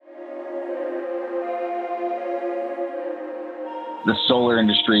The solar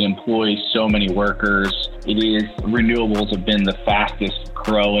industry employs so many workers. Renewables have been the fastest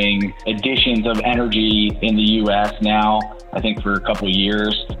growing additions of energy in the U.S. now, I think for a couple of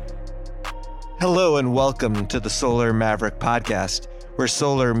years. Hello and welcome to the Solar Maverick podcast, where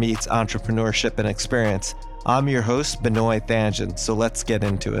solar meets entrepreneurship and experience. I'm your host, Benoit Thanjan, so let's get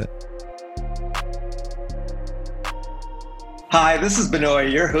into it. Hi, this is Benoit,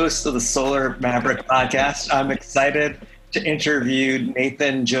 your host of the Solar Maverick podcast. I'm excited to interview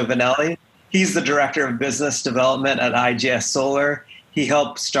Nathan Giovanelli. He's the Director of Business Development at IGS Solar. He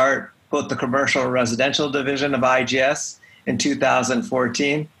helped start both the commercial and residential division of IGS in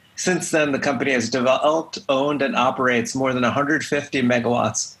 2014. Since then, the company has developed, owned, and operates more than 150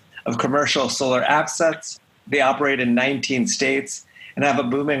 megawatts of commercial solar assets. They operate in 19 states and have a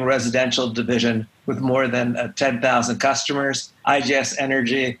booming residential division with more than 10,000 customers. IGS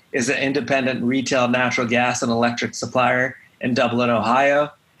Energy is an independent retail natural gas and electric supplier in Dublin,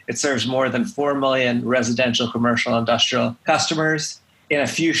 Ohio. It serves more than 4 million residential, commercial, industrial customers. In a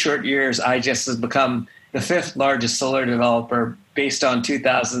few short years, IGS has become the fifth largest solar developer based on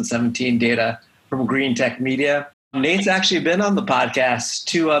 2017 data from Green Tech Media. Nate's actually been on the podcast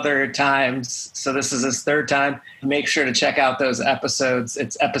 2 other times, so this is his 3rd time. Make sure to check out those episodes.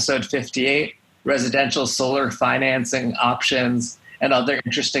 It's episode 58, Residential Solar Financing Options and Other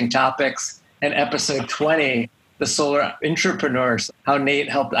Interesting Topics, and episode 20, The Solar Entrepreneurs, how Nate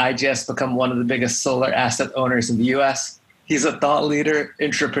helped IGS become one of the biggest solar asset owners in the U.S. He's a thought leader,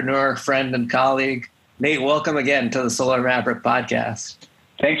 entrepreneur, friend, and colleague. Nate, welcome again to the Solar Maverick podcast.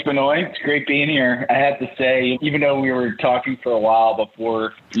 Thanks, Benoit. It's great being here. I have to say, even though we were talking for a while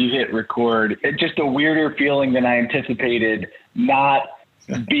before you hit record, it's just a weirder feeling than I anticipated, not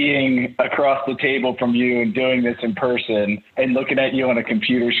being across the table from you and doing this in person and looking at you on a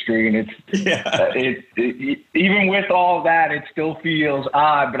computer screen. Even with all of that, it still feels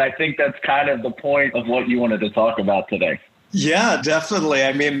odd, but I think that's kind of the point of what you wanted to talk about today. Yeah, definitely.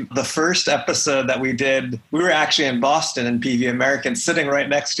 I mean, the first episode that we did, we were actually in Boston in PV American, sitting right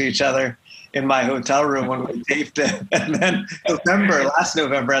next to each other in my hotel room when we taped it. And then last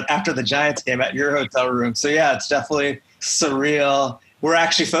November, after the Giants game at your hotel room. So yeah, it's definitely surreal. We're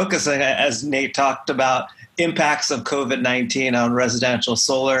actually focusing, as Nate talked about, impacts of COVID-19 on residential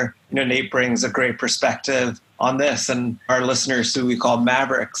solar. You know, Nate brings a great perspective on this, and our listeners, who we call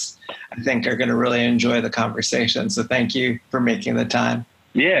Mavericks, I think are going to really enjoy the conversation. So thank you for making the time.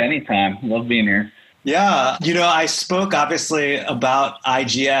 Yeah, anytime. Love being here. Yeah. You know, I spoke obviously about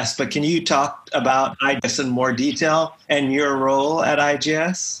IGS, but can you talk about IGS in more detail and your role at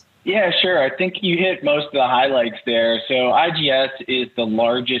IGS? Yeah, sure. I think you hit most of the highlights there. So IGS is the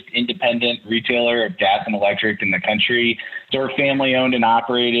largest independent retailer of gas and electric in the country. So we're family owned and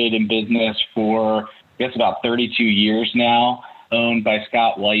operated in business for, I guess, about 32 years now, owned by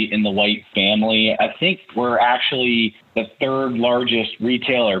Scott White and the White family. I think we're actually the 3rd largest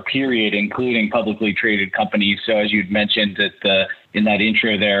retailer, period, including publicly traded companies. So as you'd mentioned in that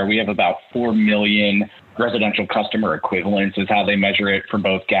intro there, we have about 4 million residential customer equivalents is how they measure it for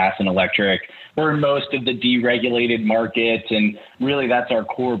both gas and electric. We're in most of the deregulated markets, and really that's our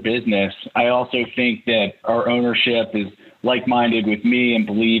core business. I also think that our ownership is like-minded with me and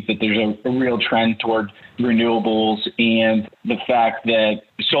believe that there's a real trend toward renewables, and the fact that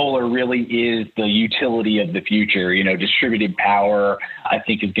solar really is the utility of the future. You know, distributed power, I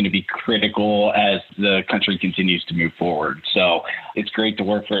think, is going to be critical as the country continues to move forward. So it's great to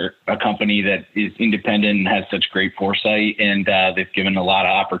work for a company that is independent and has such great foresight, and they've given a lot of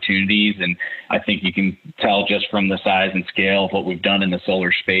opportunities. And I think you can tell just from the size and scale of what we've done in the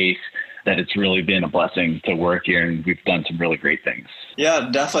solar space that it's really been a blessing to work here, and we've done some really great things. Yeah,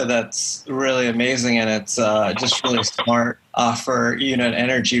 definitely. That's really amazing. And it's just really smart for an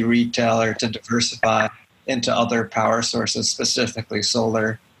energy retailer to diversify into other power sources, specifically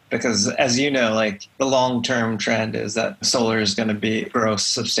solar. Because as you know, like the long-term trend is that solar is going to grow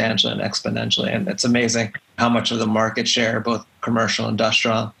substantially and exponentially. And it's amazing how much of the market share, both commercial,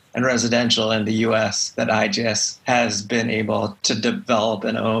 industrial, and residential in the U.S. that IGS has been able to develop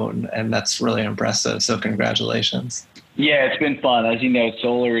and own. And that's really impressive. So congratulations. Yeah, it's been fun. As you know,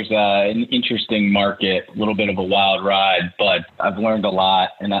 solar is an interesting market, a little bit of a wild ride, but I've learned a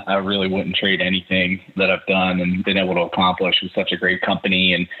lot, and I really wouldn't trade anything that I've done and been able to accomplish with such a great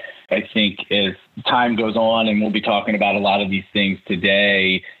company. And I think as time goes on, and we'll be talking about a lot of these things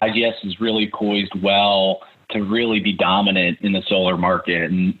today, IGS is really poised well to really be dominant in the solar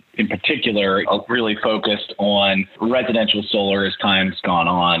market. And in particular, really focused on residential solar as time's gone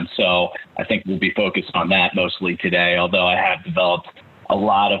on. So I think we'll be focused on that mostly today, although I have developed a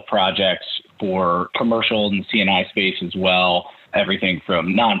lot of projects for commercial and C&I space as well. everything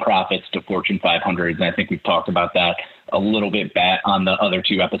from nonprofits to Fortune 500s. And I think we've talked about that a little bit back on the other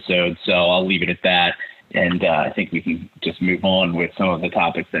 2 episodes. So I'll leave it at that. And I think we can just move on with some of the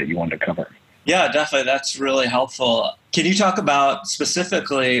topics that you wanted to cover. Yeah, definitely. That's really helpful. Can you talk about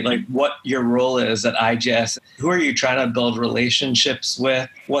specifically like what your role is at IGS? Who are you trying to build relationships with?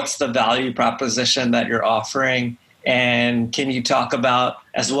 What's the value proposition that you're offering? And can you talk about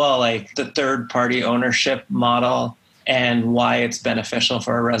as well, like the third-party ownership model and why it's beneficial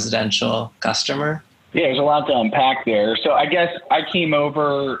for a residential customer? Yeah, there's a lot to unpack there. So I guess I came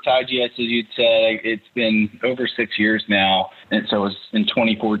over to IGS, as you'd say, it's been over 6 years now. And so it was in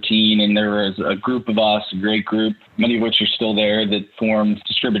 2014, and there was a group of us, a great group, many of which are still there, that formed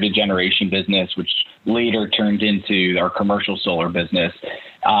distributed generation business, which later turned into our commercial solar business,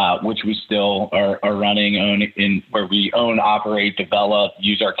 which we still are running, where we own, operate, develop,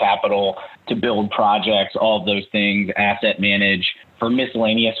 use our capital to build projects, all of those things, asset manage for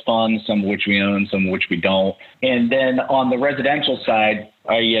miscellaneous funds, some of which we own, some of which we don't. And then on the residential side,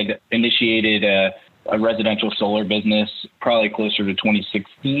 I had initiated a residential solar business probably closer to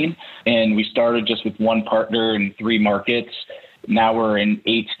 2016. And we started just with one partner in 3 markets. Now we're in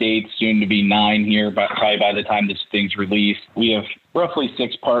 8 states, soon to be 9 here, but probably by the time this thing's released. We have roughly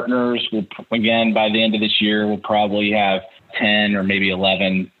 6 partners. Again, by the end of this year, we'll probably have 10 or maybe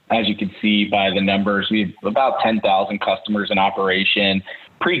 11. As you can see by the numbers, we have about 10,000 customers in operation.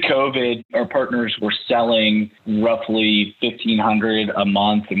 Pre-COVID, our partners were selling roughly 1,500 a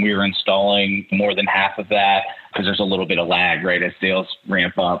month, and we were installing more than half of that because there's a little bit of lag, right, as sales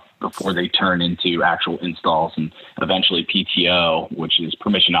ramp up before they turn into actual installs and eventually PTO, which is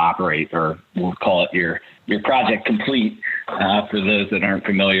permission to operate, or we'll call it your project complete for those that aren't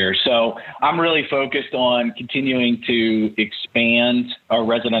familiar. So I'm really focused on continuing to expand our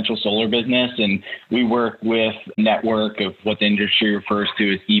residential solar business, and we work with a network of what the industry refers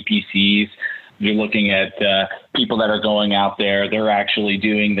to as EPCs. You're looking at people that are going out there. They're actually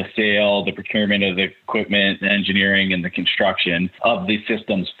doing the sale, the procurement of the equipment, the engineering, and the construction of these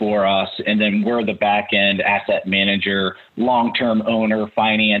systems for us. And then we're the back-end asset manager, long-term owner,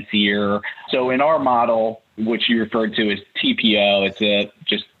 financier. So in our model, which you referred to as TPO,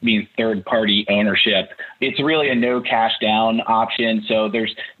 just means third-party ownership. It's really a no cash down option. So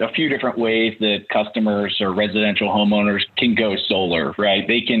there's a few different ways that customers or residential homeowners can go solar, right?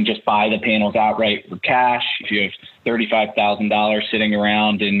 They can just buy the panels outright for cash. If you have $35,000 sitting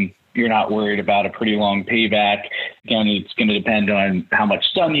around and you're not worried about a pretty long payback, again, it's going to depend on how much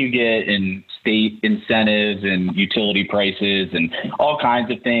sun you get and state incentives and utility prices and all kinds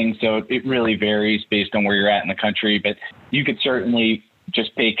of things. So it really varies based on where you're at in the country, but you could certainly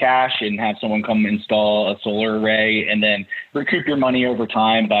just pay cash and have someone come install a solar array and then recoup your money over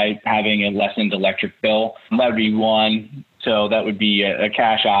time by having a lessened electric bill. That would be one. So that would be a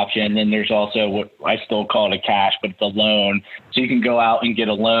cash option. Then there's also what I still call it a cash, but it's a loan. So you can go out and get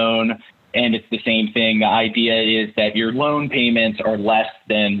a loan, and it's the same thing. The idea is that your loan payments are less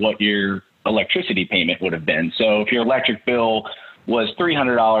than what your electricity payment would have been. So if your electric bill was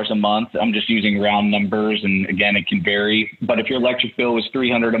 $300 a month, I'm just using round numbers, and again, it can vary. But if your electric bill was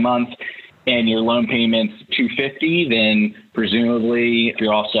 $300 a month and your loan payment's $250, then presumably if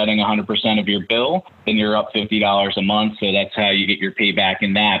you're offsetting 100% of your bill, then you're up $50 a month. So that's how you get your payback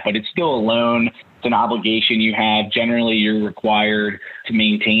in that. But it's still a loan. It's an obligation you have. Generally, you're required to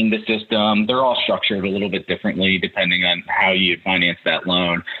maintain the system. They're all structured a little bit differently depending on how you finance that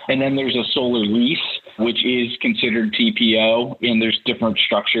loan. And then there's a solar lease, which is considered TPO, and there's different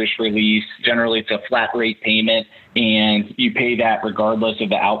structures for lease. Generally, it's a flat rate payment, and you pay that regardless of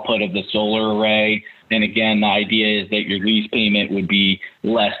the output of the solar array. And again, the idea is that your lease payment would be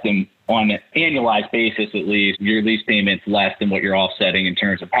less than, on an annualized basis at least, your lease payment's less than what you're offsetting in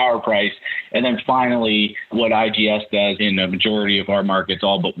terms of power price. And then finally, what IGS does in a majority of our markets,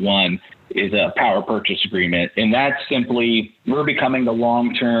 all but one, is a power purchase agreement. And that's simply, we're becoming the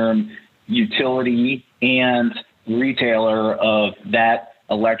long-term utility and retailer of that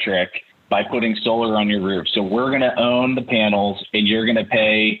electric by putting solar on your roof. So we're going to own the panels, and you're going to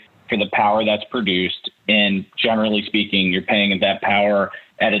pay for the power that's produced. And generally speaking, you're paying that power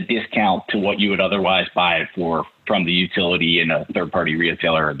at a discount to what you would otherwise buy it for from the utility and a third-party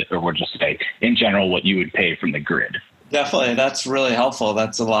retailer, or we'll just say, in general, what you would pay from the grid. Definitely. That's really helpful.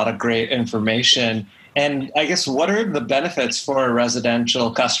 That's a lot of great information. And I guess what are the benefits for a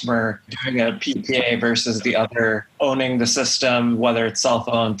residential customer doing a PPA versus the other, owning the system, whether it's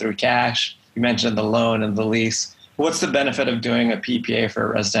self-owned through cash? You mentioned the loan and the lease. What's the benefit of doing a PPA for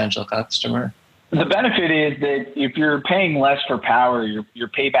a residential customer? The benefit is that if you're paying less for power, your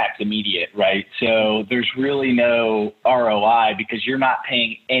payback's immediate, right? So there's really no ROI because you're not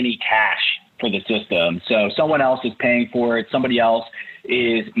paying any cash for the system. So someone else is paying for it. Somebody else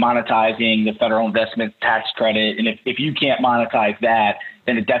is monetizing the federal investment tax credit. And if you can't monetize that,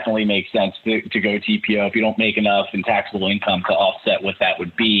 then it definitely makes sense to go TPO if you don't make enough in taxable income to offset what that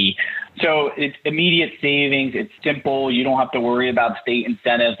would be. So it's immediate savings. It's simple. You don't have to worry about state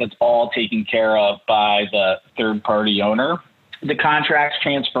incentives. That's all taken care of by the third party owner. The contract's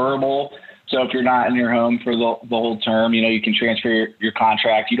transferable. So if you're not in your home for the whole term, you can transfer your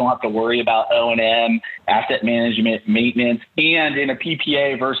contract. You don't have to worry about O&M, asset management, maintenance. And in a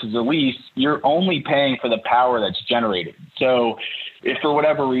PPA versus a lease, you're only paying for the power that's generated. So if for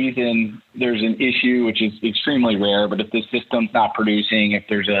whatever reason there's an issue, which is extremely rare, but if the system's not producing, if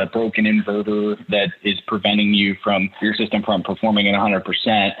there's a broken inverter that is preventing your system from performing at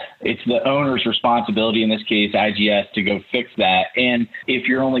 100%, it's the owner's responsibility, in this case, IGS, to go fix that. And if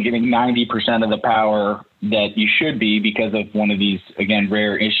you're only getting 90% of the power that you should be because of one of these, again,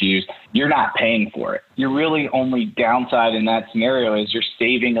 rare issues, you're not paying for it. Your really only downside in that scenario is you're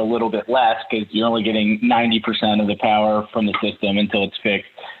saving a little bit less because you're only getting 90% of the power from the system until it's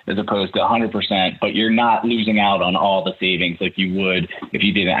fixed as opposed to 100%, but you're not losing out on all the savings like you would if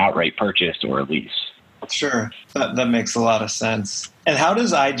you did an outright purchase or a lease. Sure. That makes a lot of sense. And how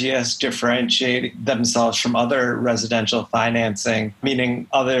does IGS differentiate themselves from other residential financing? Meaning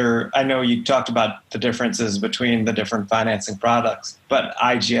I know you talked about the differences between the different financing products, but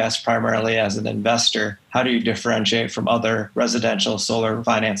IGS primarily as an investor, how do you differentiate from other residential solar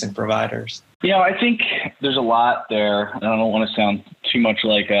financing providers? I think there's a lot there. I don't want to sound too much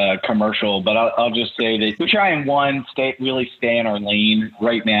like a commercial, but I'll just say that we try and really stay in our lane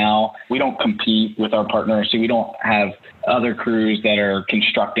right now. We don't compete with our partners, so we don't have other crews that are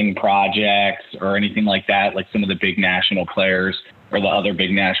constructing projects or anything like that, like some of the big national players or the other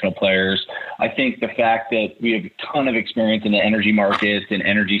big national players. I think the fact that we have a ton of experience in the energy markets and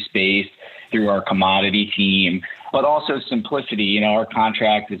energy space through our commodity team, but also simplicity. Our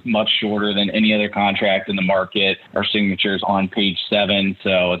contract is much shorter than any other contract in the market. Our signature's on page 7,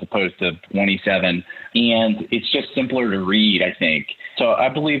 so as opposed to 27. And it's just simpler to read, I think. So I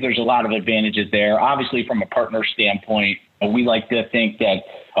believe there's a lot of advantages there. Obviously, from a partner standpoint, we like to think that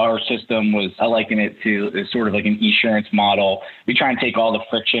our system I liken it to sort of like an insurance model. We try and take all the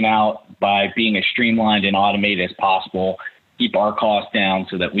friction out by being as streamlined and automated as possible, keep our costs down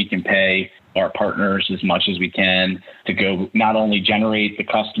so that we can pay our partners as much as we can to go not only generate the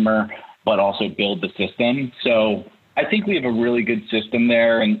customer, but also build the system. So I think we have a really good system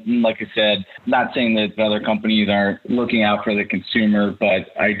there. And like I said, not saying that the other companies aren't looking out for the consumer, but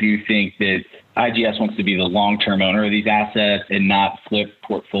I do think that IGS wants to be the long-term owner of these assets and not flip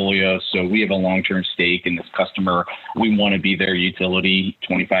portfolios. So we have a long-term stake in this customer. We want to be their utility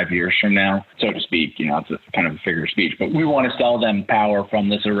 25 years from now, so to speak. It's a kind of a figure of speech, but we want to sell them power from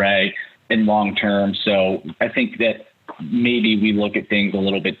this array in long term. So I think that maybe we look at things a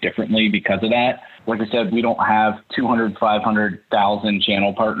little bit differently because of that. Like I said, we don't have 200, 500,000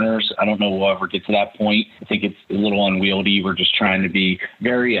 channel partners. I don't know we'll ever get to that point. I think it's a little unwieldy. We're just trying to be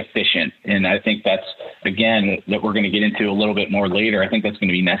very efficient. And I think that's, again, that we're going to get into a little bit more later. I think that's going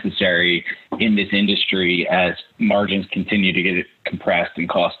to be necessary in this industry as margins continue to get compressed and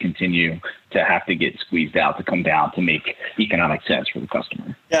costs continue to have to get squeezed out to come down to make economic sense for the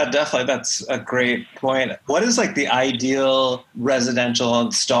customer. Yeah, definitely. That's a great point. What is like the ideal residential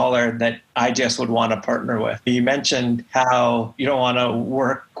installer that IGS would want to partner with? You mentioned how you don't want to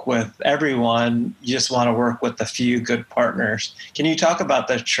work with everyone. You just want to work with a few good partners. Can you talk about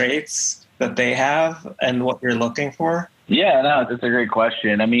the traits that they have and what you're looking for? Yeah, no, that's a great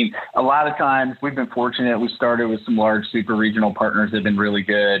question. I mean, a lot of times we've been fortunate. We started with some large super regional partners that have been really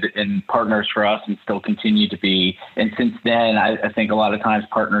good and partners for us and still continue to be. And since then, I think a lot of times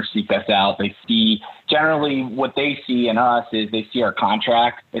partners seek us out. They see generally what they see in us is they see our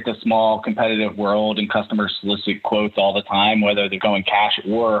contract. It's a small competitive world and customers solicit quotes all the time, whether they're going cash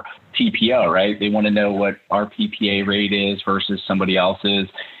or TPO, right? They want to know what our PPA rate is versus somebody else's.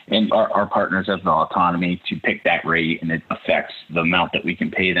 And our partners have the autonomy to pick that rate, and it affects the amount that we can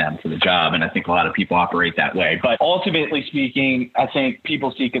pay them for the job. And I think a lot of people operate that way. But ultimately speaking, I think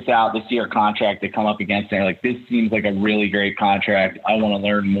people seek us out. They see our contract, they come up against it. They're like, this seems like a really great contract. I want to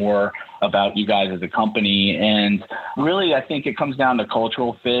learn more about you guys as a company. And really, I think it comes down to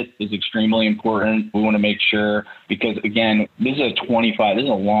cultural fit is extremely important. We want to make sure, because again, this is a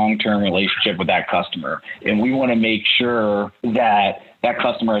long-term relationship with that customer. And we want to make sure that that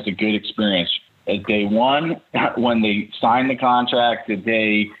customer has a good experience at day one, when they sign the contract, the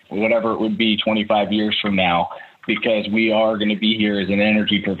day, whatever it would be 25 years from now, because we are going to be here as an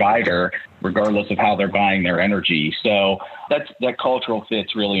energy provider, regardless of how they're buying their energy. So that cultural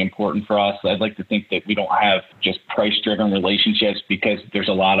fit's really important for us. I'd like to think that we don't have just price-driven relationships, because there's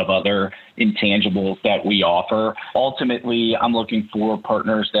a lot of other intangibles that we offer. Ultimately, I'm looking for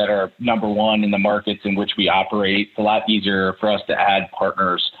partners that are number one in the markets in which we operate. It's a lot easier for us to add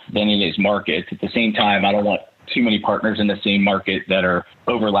partners than it is markets. At the same time, I don't want too many partners in the same market that are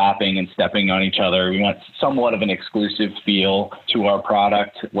overlapping and stepping on each other. We want somewhat of an exclusive feel to our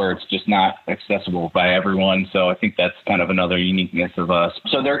product where it's just not accessible by everyone. So I think that's kind of another uniqueness of us.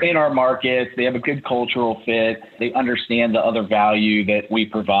 So they're in our markets. They have a good cultural fit. They understand the other value that we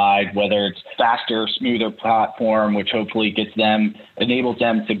provide, whether it's faster, smoother platform, which hopefully enables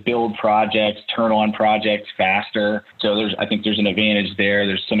them to build projects, turn on projects faster. So I think there's an advantage there.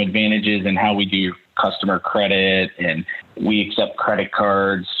 There's some advantages in how we do customer credit, and we accept credit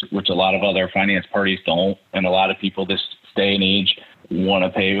cards, which a lot of other finance parties don't. And a lot of people this day and age want to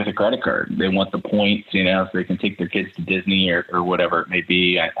pay with a credit card. They want the points, so they can take their kids to Disney or whatever it may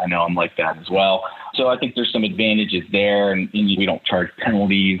be. I know I'm like that as well. So I think there's some advantages there, and we don't charge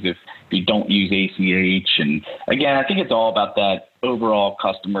penalties if you don't use ACH. And again, I think it's all about that overall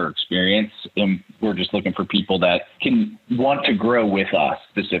customer experience. And we're just looking for people that can want to grow with us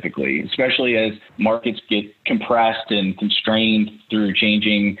specifically, especially as markets get compressed and constrained through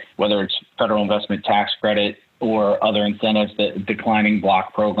changing, whether it's federal investment tax credit or other incentives, that declining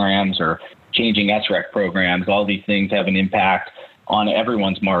block programs or changing SREC programs. All these things have an impact on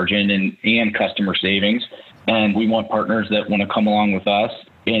everyone's margin and customer savings. And we want partners that want to come along with us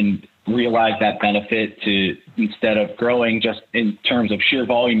and realize that benefit, to, instead of growing just in terms of sheer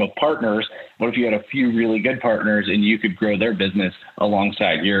volume of partners, what if you had a few really good partners and you could grow their business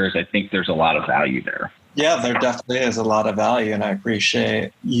alongside yours? I think there's a lot of value there. Yeah, there definitely is a lot of value, and I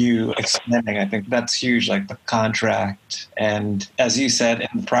appreciate you explaining. I think that's huge, like the contract. And as you said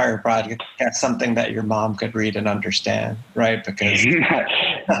in the prior project, that's something that your mom could read and understand, right? Because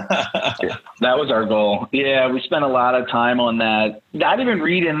that was our goal. Yeah, we spent a lot of time on that. Not even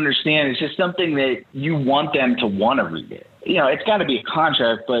read and understand. It's just something that you want them to want to read it. It's got to be a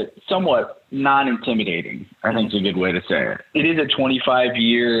contract, but somewhat non-intimidating, I think is a good way to say it. It is a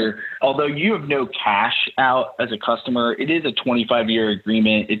 25-year, although you have no cash out as a customer, it is a 25-year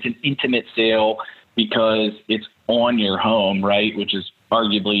agreement. It's an intimate sale because it's on your home, right, which is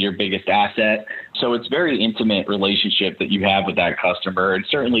arguably your biggest asset. So it's a very intimate relationship that you have with that customer. And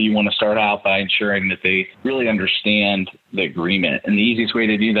certainly you want to start out by ensuring that they really understand the agreement. And the easiest way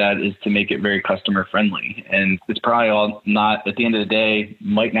to do that is to make it very customer friendly. And it's probably all not, at the end of the day,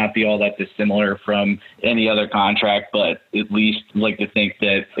 might not be all that dissimilar from any other contract, but at least like to think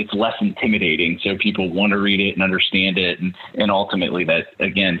that it's less intimidating. So people want to read it and understand it. And ultimately that,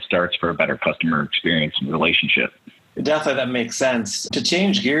 again, starts for a better customer experience and relationship. Definitely, that makes sense. To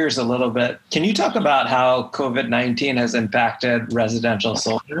change gears a little bit, can you talk about how COVID-19 has impacted residential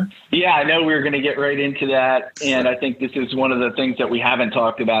solar? Yeah, I know we were going to get right into that. And I think this is one of the things that we haven't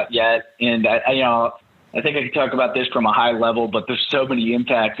talked about yet. And I think I could talk about this from a high level, but there's so many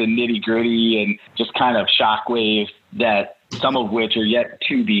impacts and nitty gritty and just kind of shockwaves that some of which are yet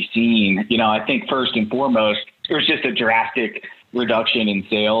to be seen. I think first and foremost, there's just a drastic reduction in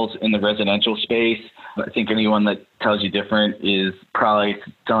sales in the residential space. I think anyone that tells you different is probably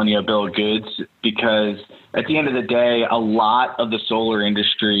telling you a bill of goods, because at the end of the day, a lot of the solar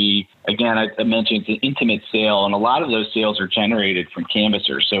industry, again, I mentioned it's an intimate sale, and a lot of those sales are generated from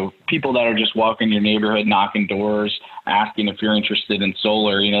canvassers. So people that are just walking your neighborhood, knocking doors, asking if you're interested in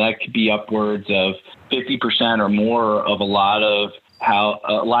solar, that could be upwards of 50% or more of a lot of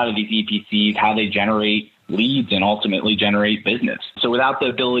these EPCs, how they generate leads and ultimately generate business. So without the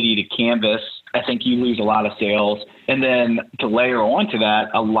ability to canvass, I think you lose a lot of sales. And then to layer onto that,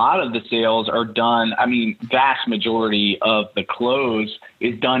 a lot of the sales are done. Vast majority of the close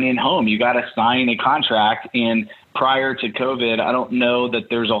is done in home. You got to sign a contract. And prior to COVID, I don't know that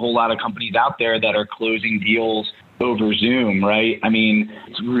there's a whole lot of companies out there that are closing deals over Zoom, right?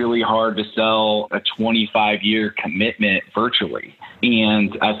 It's really hard to sell a 25-year commitment virtually.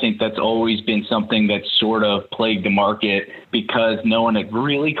 And I think that's always been something that's sort of plagued the market because no one had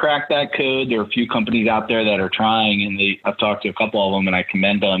really cracked that code. There are a few companies out there that are trying, and I've talked to a couple of them, and I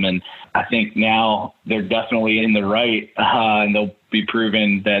commend them. And I think now they're definitely in the right, and they'll be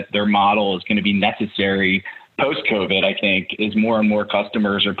proven that their model is going to be necessary post-COVID, I think, is more and more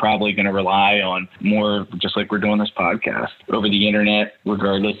customers are probably going to rely on more, just like we're doing this podcast, over the internet,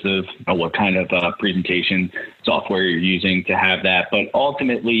 regardless of what kind of presentation software you're using to have that. But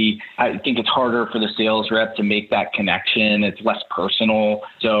ultimately, I think it's harder for the sales rep to make that connection. It's less personal.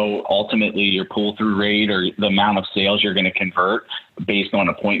 So ultimately, your pull-through rate or the amount of sales you're going to convert based on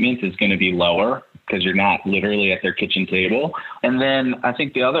appointments is going to be lower, because you're not literally at their kitchen table. And then I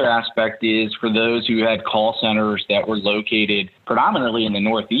think the other aspect is for those who had call centers that were located predominantly in the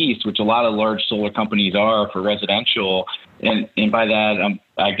Northeast, which a lot of large solar companies are for residential. And by that,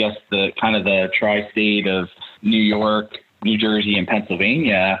 I guess the kind of the tri-state of New York, New Jersey, and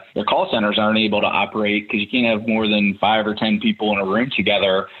Pennsylvania, their call centers aren't able to operate because you can't have more than 5 or 10 people in a room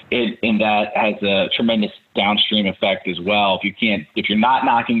together. And that has a tremendous downstream effect as well. If you're not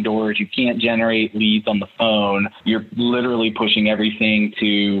knocking doors, you can't generate leads on the phone. You're literally pushing everything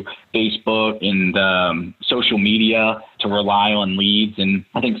to Facebook and social media to rely on leads. And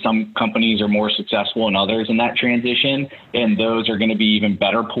I think some companies are more successful than others in that transition. And those are going to be even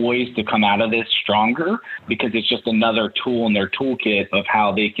better poised to come out of this stronger, because it's just another tool in their toolkit of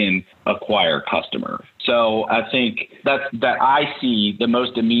how they can acquire customers. So I think that I see the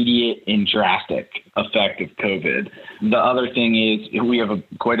most immediate and drastic effect of COVID. The other thing is we have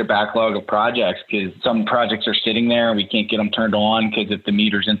quite a backlog of projects, because some projects are sitting there and we can't get them turned on because if the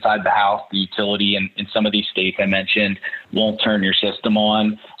meter's inside the house, the utility in some of these states I mentioned won't turn your system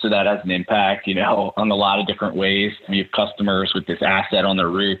on. So that has an impact, on a lot of different ways. We have customers with this asset on their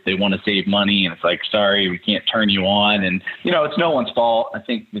roof. They want to save money and it's like, sorry, we can't turn you on. And, it's no one's fault. I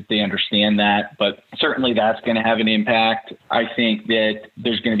think that they understand that, but certainly that's going to have an impact. I think that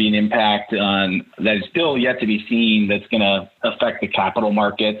there's going to be an impact on that is still yet to be seen that's going to affect the capital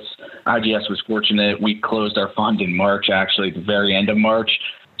markets. IGS was fortunate. We closed our fund in March, actually, at the very end of March.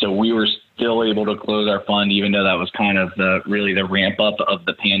 So we were still able to close our fund, even though that was kind of really the ramp up of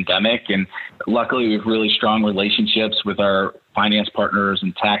the pandemic. And luckily, we have really strong relationships with our finance partners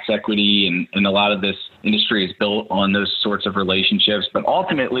and tax equity, and a lot of this industry is built on those sorts of relationships. But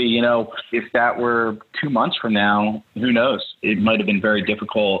ultimately, if that were 2 months from now, who knows? It might have been very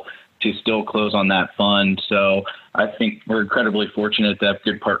difficult to still close on that fund. So I think we're incredibly fortunate to have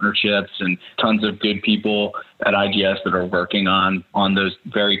good partnerships and tons of good people at IGS that are working on those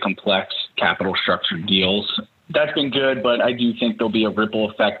very complex capital structured deals. That's been good, but I do think there'll be a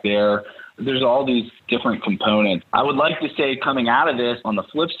ripple effect there. There's all these different components. I would like to say, coming out of this, on the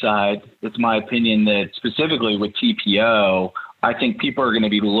flip side, it's my opinion that specifically with TPO, I think people are going to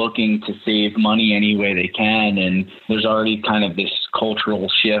be looking to save money any way they can. And there's already kind of this cultural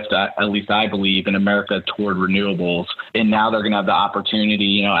shift, at least I believe, in America toward renewables. And now they're going to have the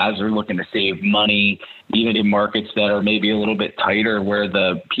opportunity, as they're looking to save money, even in markets that are maybe a little bit tighter, where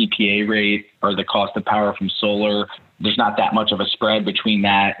the PPA rate or the cost of power from solar, there's not that much of a spread between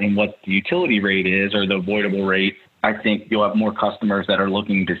that and what the utility rate is or the avoidable rate. I think you'll have more customers that are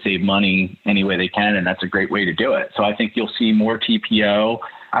looking to save money any way they can, and that's a great way to do it. So I think you'll see more TPO.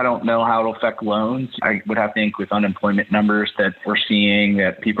 I don't know how it'll affect loans. I would have to think with unemployment numbers that we're seeing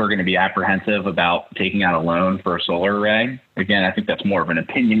that people are going to be apprehensive about taking out a loan for a solar array. Again, I think that's more of an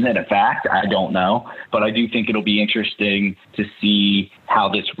opinion than a fact. I don't know. But I do think it'll be interesting to see how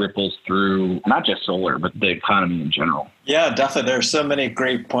this ripples through not just solar, but the economy in general. Yeah, definitely. There's so many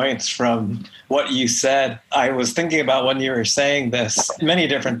great points from what you said. I was thinking about when you were saying this, many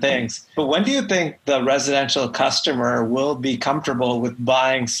different things. But when do you think the residential customer will be comfortable with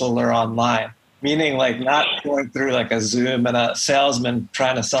buying solar online? Meaning like not going through like a Zoom and a salesman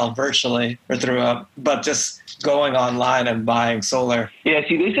trying to sell virtually or but just going online and buying solar. Yeah,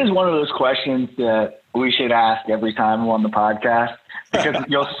 see, this is one of those questions that we should ask every time we're on the podcast, because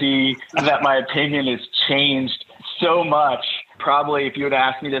you'll see that my opinion has changed so much. Probably if you would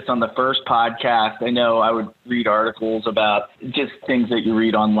ask me this on the first podcast, I know I would read articles about just things that you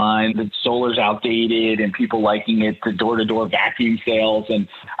read online, that solar's outdated and people liking it to door-to-door vacuum sales. And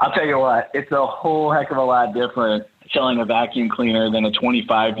I'll tell you what, it's a whole heck of a lot different selling a vacuum cleaner than a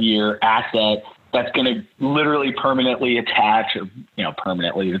 25-year asset that's going to literally permanently attach,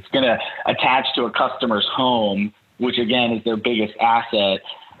 it's going to attach to a customer's home, which again is their biggest asset.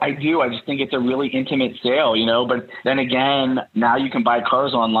 I just think it's a really intimate sale, but then again, now you can buy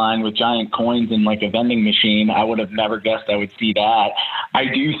cars online with giant coins in like a vending machine. I would have never guessed I would see that. I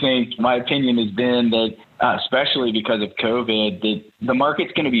do think my opinion has been that especially because of COVID, that the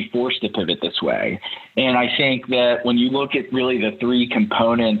market's going to be forced to pivot this way. And I think that when you look at really the three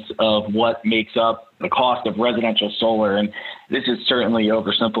components of what makes up the cost of residential solar, and this is certainly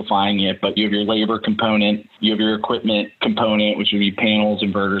oversimplifying it, but you have your labor component, you have your equipment component, which would be panels,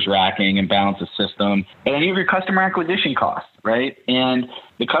 inverters, racking, and balance of system, and then you have your customer acquisition costs, right? And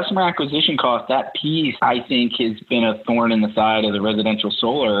the customer acquisition cost, that piece, I think, has been a thorn in the side of the residential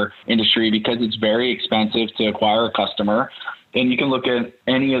solar industry because it's very expensive to acquire a customer. And you can look at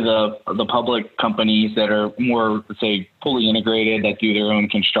any of the public companies that are more, say, fully integrated, that do their own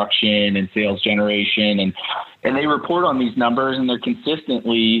construction and sales generation, and they report on these numbers, and they're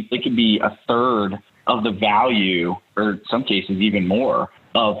consistently, they could be a third of the value, or in some cases even more,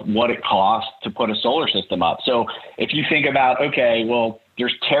 of what it costs to put a solar system up. So if you think about, okay, well,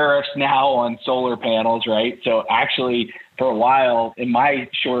 there's tariffs now on solar panels, right? So actually, for a while, in my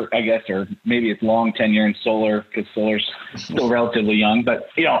short, I guess, or maybe it's long tenure in solar, because solar's still relatively young, but,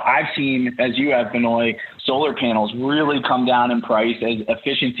 I've seen, as you have, Benoy, solar panels really come down in price as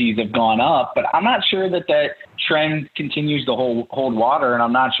efficiencies have gone up, but I'm not sure that trend continues to hold water, and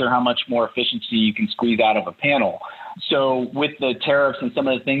I'm not sure how much more efficiency you can squeeze out of a panel. So with the tariffs and some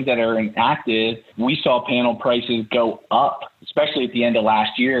of the things that are enacted, we saw panel prices go up, especially at the end of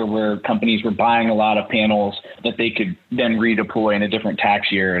last year, where companies were buying a lot of panels that they could then redeploy in a different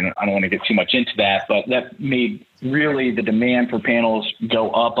tax year. And I don't want to get too much into that, but that made really the demand for panels go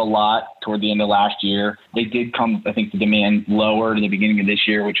up a lot toward the end of last year. They did come, I think, the demand lower in the beginning of this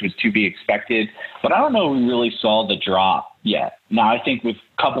year, which was to be expected. But I don't know if we really saw the drop yet. Now, I think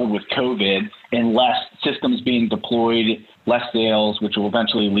coupled with COVID and less systems being deployed, less sales, which will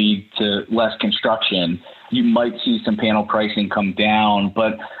eventually lead to less construction, you might see some panel pricing come down.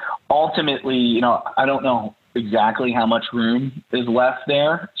 But ultimately, I don't know exactly how much room is left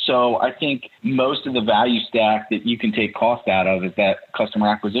there. So I think most of the value stack that you can take cost out of is that customer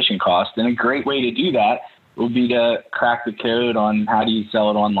acquisition cost. And a great way to do that would be to crack the code on how do you sell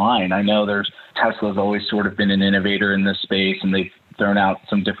it online. I know Tesla's always sort of been an innovator in this space, and they've thrown out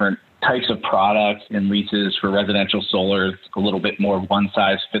some different types of products and leases for residential solar. It's a little bit more one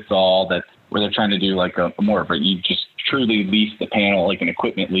size fits all, where they're trying to do like you just truly lease the panel, like an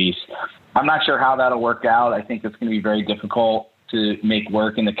equipment lease. I'm not sure how that'll work out. I think it's going to be very difficult to make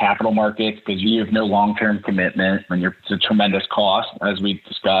work in the capital markets because you have no long-term commitment when it's a tremendous cost, as we've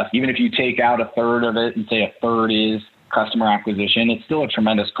discussed. Even if you take out a third of it and say a third is customer acquisition, it's still a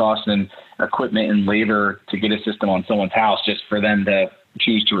tremendous cost in equipment and labor to get a system on someone's house. Just for them to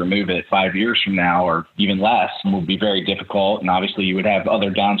choose to remove it 5 years from now or even less will be very difficult. And obviously you would have other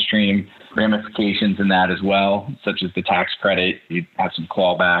downstream ramifications in that as well, such as the tax credit. You'd have some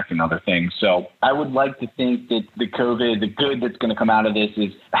clawback and other things. So I would like to think that the good that's going to come out of this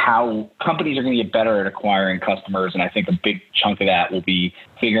is how companies are going to get better at acquiring customers. And I think a big chunk of that will be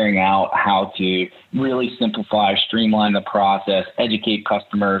figuring out how to really simplify, streamline the process, educate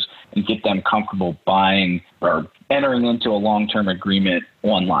customers, and get them comfortable buying or entering into a long-term agreement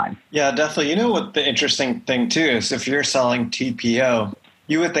online. Yeah, definitely. You know what the interesting thing too is, if you're selling TPO,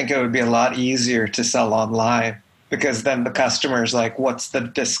 you would think it would be a lot easier to sell online, because then the customer's like, what's the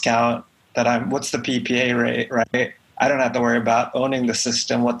discount what's the PPA rate, right? I don't have to worry about owning the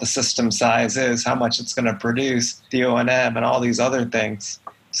system, what the system size is, how much it's going to produce, the O&M, and all these other things.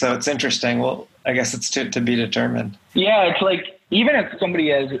 So it's interesting. Well, I guess it's to be determined. Yeah, it's like, even if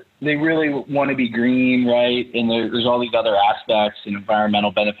somebody they really want to be green, right? And there's all these other aspects and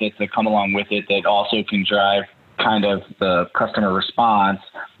environmental benefits that come along with it that also can drive kind of the customer response.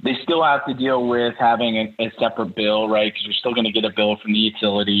 They still have to deal with having a separate bill, right? Because you're still going to get a bill from the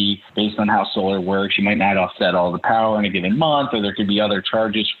utility based on how solar works. You might not offset all the power in a given month, or there could be other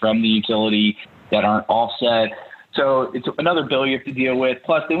charges from the utility that aren't offset. So it's another bill you have to deal with.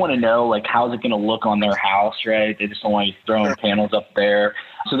 Plus, they want to know, like, how's it going to look on their house, right? They just don't want you throwing panels up there.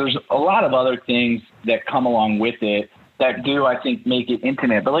 So there's a lot of other things that come along with it that do, I think, make it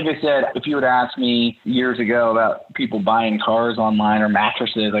intimate. But like I said, if you would ask me years ago about people buying cars online or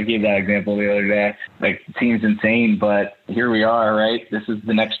mattresses, I gave that example the other day. Like, it seems insane, but here we are, right? This is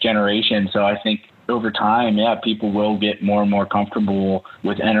the next generation. So I think over time, people will get more and more comfortable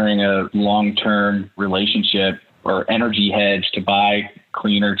with entering a long-term relationship or energy hedge to buy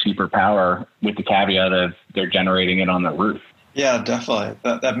cleaner, cheaper power, with the caveat of they're generating it on the roof. Yeah, definitely.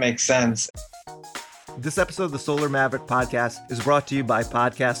 That makes sense. This episode of the Solar Maverick podcast is brought to you by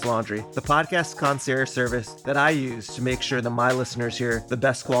Podcast Laundry, the podcast concierge service that I use to make sure that my listeners hear the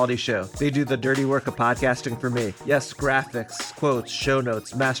best quality show. They do the dirty work of podcasting for me. Yes, graphics, quotes, show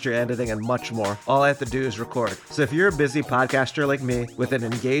notes, master editing, and much more. All I have to do is record. So if you're a busy podcaster like me with an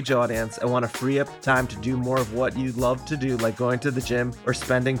engaged audience and want to free up time to do more of what you love to do, like going to the gym or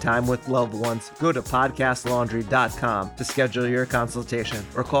spending time with loved ones, go to podcastlaundry.com to schedule your consultation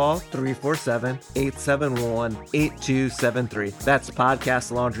or call 347-871-8273. That's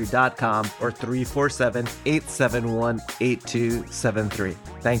podcastlaundry.com or 347-871-8273.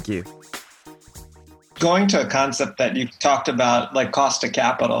 Thank you. Going to a concept that you talked about, like cost of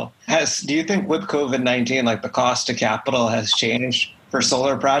capital, do you think with COVID-19, like the cost of capital has changed for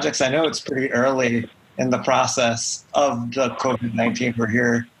solar projects? I know it's pretty early in the process of the COVID-19. We're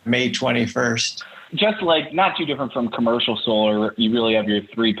here May 21st. Just like not too different from commercial solar, you really have your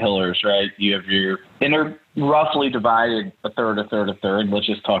three pillars, right? You have and they're roughly divided a third. Let's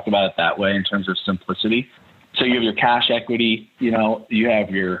just talk about it that way in terms of simplicity. So you have your cash equity, you have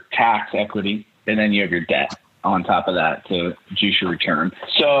your tax equity, and then you have your debt on top of that to juice your return.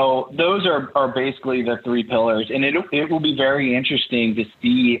 So those are basically the three pillars. And it will be very interesting to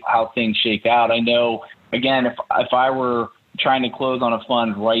see how things shake out. I know, again, if I were trying to close on a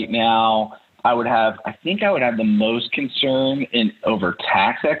fund right now, I would have the most concern over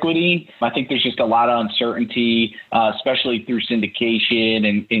tax equity. I think there's just a lot of uncertainty, especially through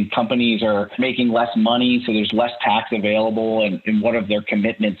syndication, and companies are making less money, so there's less tax available, and what have their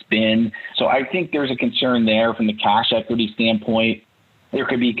commitments been. So I think there's a concern there from the cash equity standpoint. There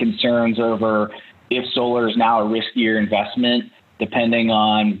could be concerns over if solar is now a riskier investment, depending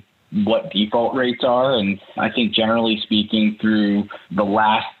on what default rates are. And I think generally speaking, through the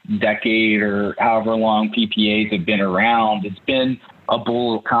last decade or however long PPAs have been around, it's been a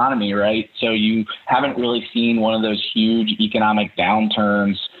bull economy, right? So you haven't really seen one of those huge economic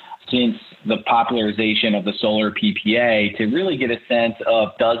downturns since the popularization of the solar PPA to really get a sense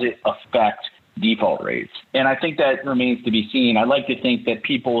of, does it affect default rates? And I think that remains to be seen. I'd like to think that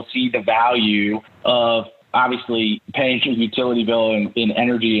people see the value of obviously paying your utility bill in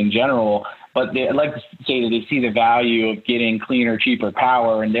energy in general, but I'd like to say that they see the value of getting cleaner, cheaper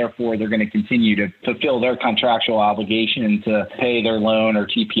power, and therefore they're going to continue to fulfill their contractual obligation to pay their loan or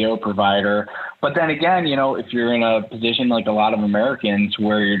TPO provider. But then again, if you're in a position like a lot of Americans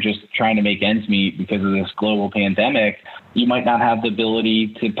where you're just trying to make ends meet because of this global pandemic, you might not have the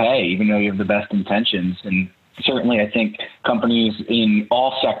ability to pay, even though you have the best intentions. And certainly, I think companies in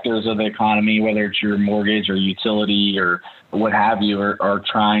all sectors of the economy, whether it's your mortgage or utility or what have you, are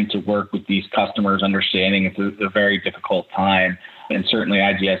trying to work with these customers, understanding it's a very difficult time. And certainly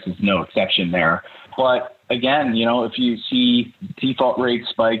IGS is no exception there. But again, if you see default rates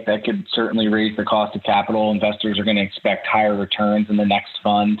spike, that could certainly raise the cost of capital. Investors are going to expect higher returns in the next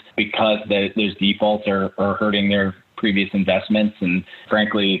fund because those defaults are hurting their previous investments. And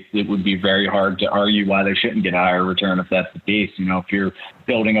frankly, it would be very hard to argue why they shouldn't get a higher return if that's the case. If you're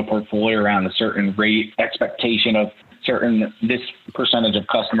building a portfolio around a certain rate expectation of this percentage of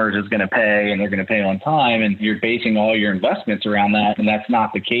customers is going to pay and they're going to pay on time, and you're basing all your investments around that, and that's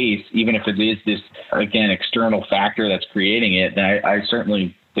not the case, even if it is this, again, external factor that's creating it, then I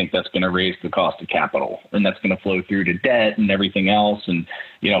certainly think that's going to raise the cost of capital, and that's going to flow through to debt and everything else. And,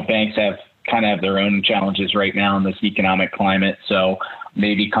 banks have their own challenges right now in this economic climate. So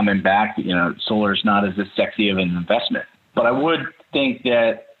maybe coming back, solar is not as sexy of an investment. But I would think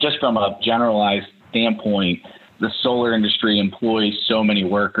that just from a generalized standpoint, the solar industry employs so many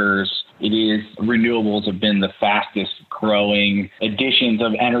workers. Renewables have been the fastest growing additions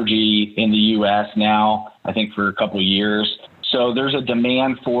of energy in the U.S. now, I think for a couple of years. So there's a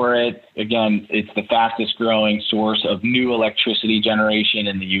demand for it. Again, it's the fastest growing source of new electricity generation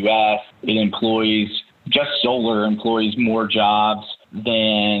in the U.S. Solar employs more jobs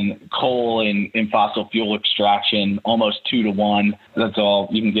than coal and fossil fuel extraction, almost 2-to-1. That's all.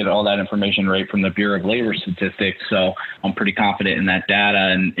 You can get all that information right from the Bureau of Labor Statistics. So I'm pretty confident in that data.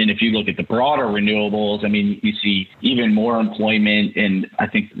 And if you look at the broader renewables, you see even more employment. And I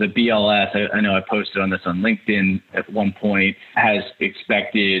think the BLS, I know I posted on this on LinkedIn at one point, has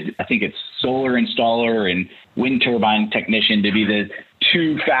expected, I think it's solar installer and wind turbine technician to be the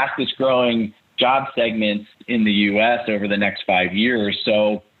two fastest growing job segments in the U.S. over the next 5 years.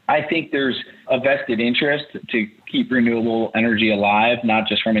 So I think there's a vested interest to keep renewable energy alive, not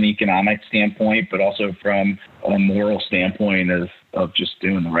just from an economic standpoint, but also from a moral standpoint of just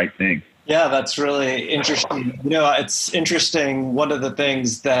doing the right thing. Yeah, that's really interesting. It's interesting. One of the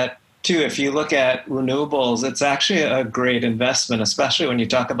things that too, if you look at renewables, it's actually a great investment, especially when you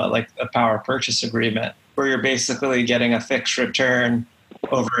talk about like a power purchase agreement, where you're basically getting a fixed return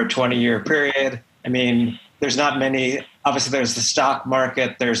over a 20-year period. I mean, there's not many, obviously there's the stock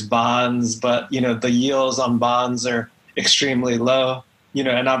market, there's bonds, but the yields on bonds are extremely low,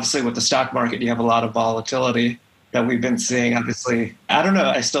 and obviously with the stock market, you have a lot of volatility that we've been seeing. Obviously, I don't know,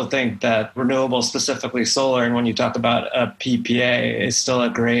 I still think that renewables, specifically solar, and when you talk about a PPA, is still a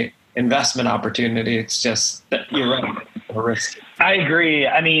great investment opportunity. It's just that you're right, a risk. I agree.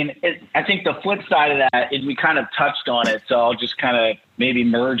 I mean, I think the flip side of that is we kind of touched on it, so I'll just kind of maybe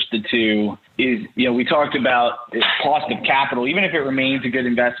merge the two. Is, we talked about the cost of capital, even if it remains a good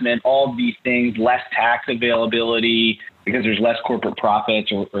investment, all of these things, less tax availability because there's less corporate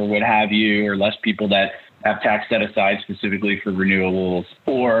profits or what have you, or less people that have tax set aside specifically for renewables,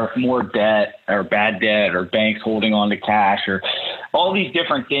 or more debt or bad debt, or banks holding on to cash, or all these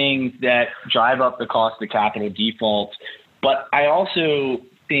different things that drive up the cost of capital defaults. But I also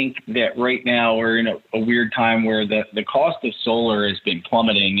think that right now we're in a weird time where the cost of solar has been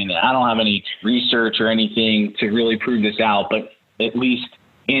plummeting, and I don't have any research or anything to really prove this out, but at least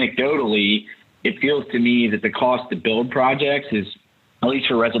anecdotally, it feels to me that the cost to build projects is, at least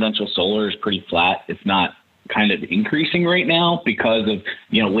for residential solar, is pretty flat. It's not kind of increasing right now because of,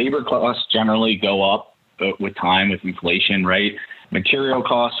 labor costs generally go up with time, with inflation, right? Material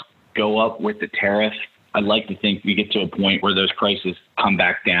costs go up with the tariff. I'd like to think we get to a point where those prices come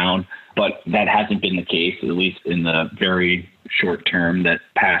back down, but that hasn't been the case, at least in the very short term that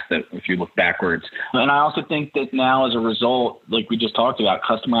passed, that if you look backwards. And I also think that now, as a result, like we just talked about,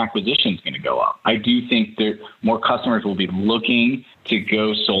 customer acquisition is going to go up. I do think that more customers will be looking to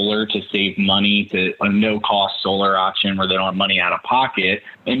go solar to save money, to a no-cost solar option where they don't have money out of pocket.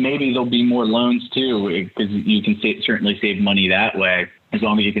 And maybe there'll be more loans too, because you can certainly save money that way, as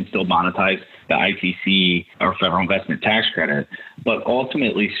long as you can still monetize the ITC, or federal investment tax credit. But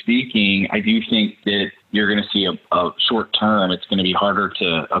ultimately speaking, I do think that you're going to see a short term, it's going to be harder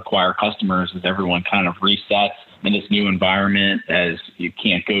to acquire customers as everyone kind of resets in this new environment, as you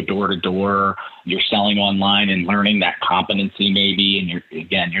can't go door to door. You're selling online and learning that competency maybe,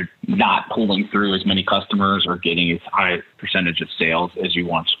 and you're not pulling through as many customers or getting as high a percentage of sales as you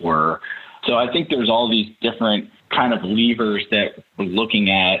once were. So I think there's all these different kind of levers that we're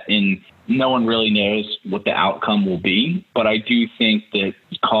looking at, and no one really knows what the outcome will be. But I do think that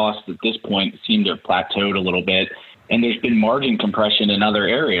costs at this point seem to have plateaued a little bit, and there's been margin compression in other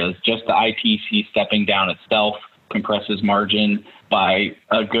areas. Just the ITC stepping down itself compresses margin by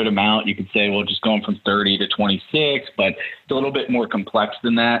a good amount. You could say, well, just going from 30 to 26, but it's a little bit more complex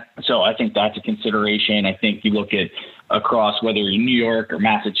than that. So I think that's a consideration. I think you look at across, whether you're in New York or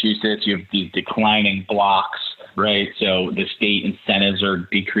Massachusetts, you have these declining blocks, right? So the state incentives are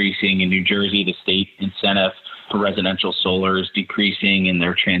decreasing. In New Jersey, the state incentive for residential solar is decreasing in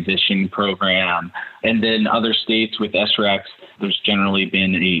their transition program. And then other states with SRECs, there's generally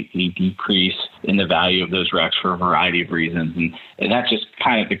been a decrease in the value of those RECs for a variety of reasons. And that's just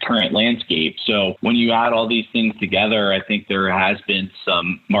kind of the current landscape. So when you add all these things together, I think there has been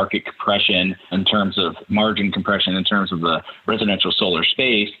some market compression in terms of margin compression in terms of the residential solar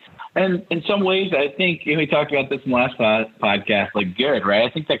space. And in some ways, I think, we talked about this in the last podcast, like good, right? I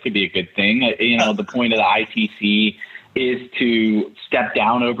think that could be a good thing. The point of the ITC is to step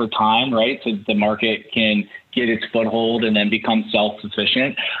down over time, right? So the market can get its foothold and then become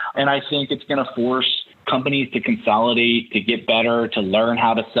self-sufficient. And I think it's going to force companies to consolidate, to get better, to learn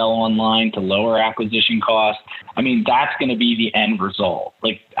how to sell online, to lower acquisition costs. I mean, that's going to be the end result.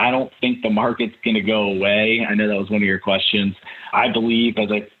 Like, I don't think the market's going to go away. I know that was one of your questions. I believe, as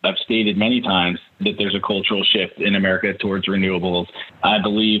I've stated many times, that there's a cultural shift in America towards renewables. I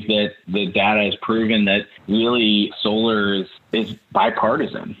believe that the data has proven that really solar is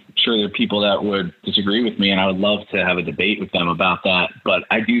bipartisan. I'm sure there are people that would disagree with me, and I would love to have a debate with them about that. But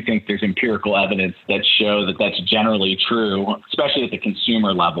I do think there's empirical evidence that show that that's generally true, especially at the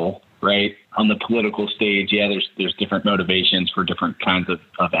consumer level, right? On the political stage, yeah, there's different motivations for different kinds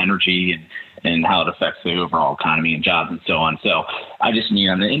of energy and how it affects the overall economy and jobs and so on. So I just mean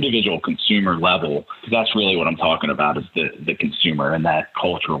on the individual consumer level, because that's really what I'm talking about, is the consumer and that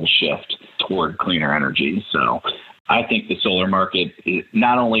cultural shift toward cleaner energy. So I think the solar market is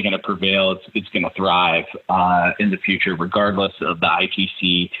not only going to prevail, it's going to thrive in the future, regardless of the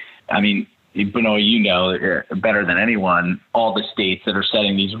ITC. I mean, Benoit, you know better than anyone, all the states that are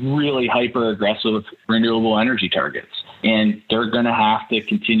setting these really hyper-aggressive renewable energy targets. And they're going to have to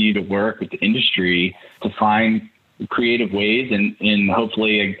continue to work with the industry to find creative ways. And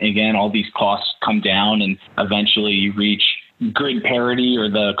hopefully, again, all these costs come down and eventually you reach grid parity, or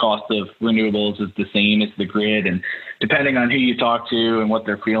the cost of renewables is the same as the grid. And depending on who you talk to and what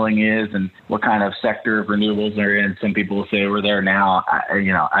their feeling is and what kind of sector of renewables they're in, some people will say we're there now.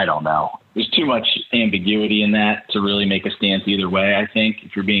 I don't know. There's too much ambiguity in that to really make a stance either way, I think,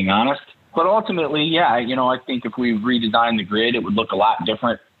 if you're being honest. But ultimately, yeah, I think if we redesigned the grid, it would look a lot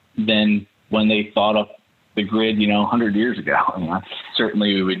different than when they thought of the grid, 100 years ago.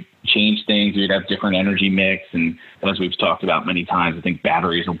 Certainly we would change things. We'd have different energy mix. And as we've talked about many times, I think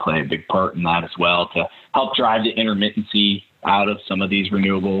batteries will play a big part in that as well to help drive the intermittency out of some of these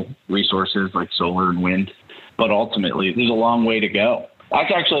renewable resources like solar and wind. But ultimately, there's a long way to go.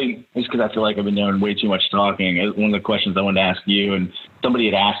 That's actually, just because I feel like I've been doing way too much talking, one of the questions I wanted to ask you, and somebody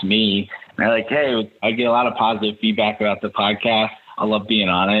had asked me, and they're like, hey, I get a lot of positive feedback about the podcast. I love being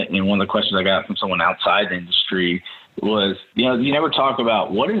on it. And one of the questions I got from someone outside the industry was, you never talk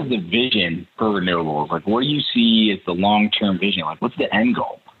about what is the vision for renewables? Like, what do you see as the long-term vision? Like, what's the end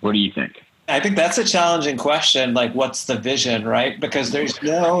goal? What do you think? I think that's a challenging question. Like, what's the vision, right? Because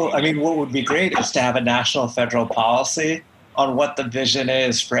what would be great is to have a national federal policy on what the vision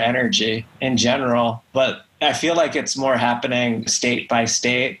is for energy in general. But I feel like it's more happening state by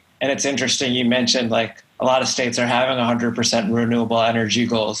state. And it's interesting, you mentioned like a lot of states are having 100% renewable energy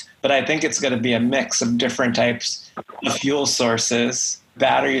goals, but I think it's going to be a mix of different types of fuel sources.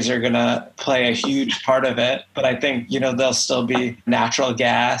 Batteries are going to play a huge part of it, but I think, there'll still be natural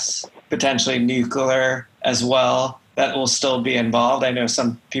gas, potentially nuclear as well, that will still be involved. I know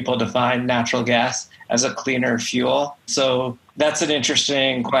some people define natural gas as a cleaner fuel. So that's an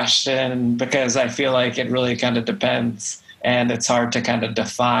interesting question because I feel like it really kind of depends and it's hard to kind of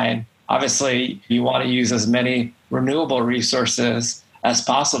define. Obviously, you want to use as many renewable resources as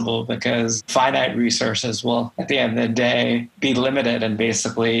possible because finite resources will, at the end of the day, be limited and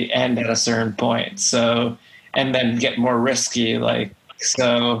basically end at a certain point. So, and then get more risky.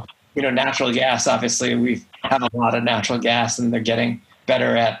 Natural gas, obviously, we have a lot of natural gas and they're getting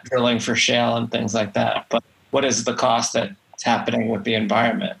better at drilling for shale and things like that. But what is the cost that's happening with the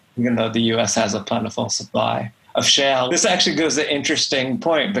environment, even though the U.S. has a plentiful supply of shale? This actually goes to an interesting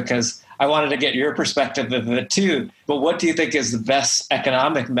point because I wanted to get your perspective of it too. But what do you think is the best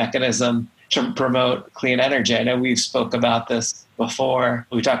economic mechanism to promote clean energy? I know we've spoke about this before.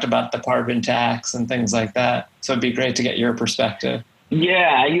 We talked about the carbon tax and things like that. So it'd be great to get your perspective.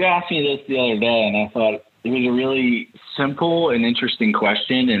 Yeah, you asked me this the other day, and I thought it was a really simple and interesting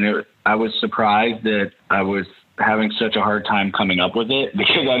question. And I was surprised that I was having such a hard time coming up with it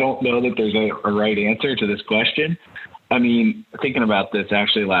because I don't know that there's a right answer to this question. I mean, thinking about this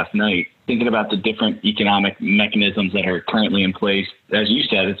actually last night, thinking about the different economic mechanisms that are currently in place, as you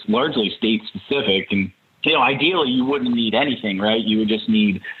said, it's largely state specific. And, ideally you wouldn't need anything, right? You would just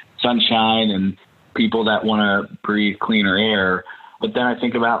need sunshine and people that want to breathe cleaner air. But then I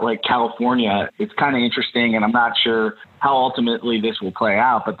think about like California, it's kind of interesting, and I'm not sure how ultimately this will play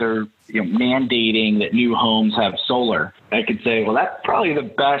out, but they're mandating that new homes have solar. I could say, well, that's probably the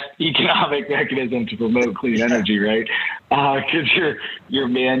best economic mechanism to promote clean energy, right? Because you're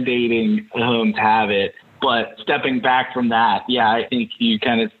mandating homes have it. But stepping back from that, yeah, I think you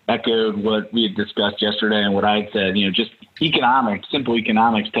kind of echoed what we had discussed yesterday and what I had said. Just simple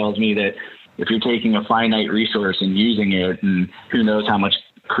economics tells me that if you're taking a finite resource and using it, and who knows how much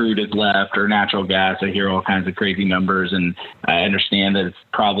crude is left or natural gas, I hear all kinds of crazy numbers, and I understand that it's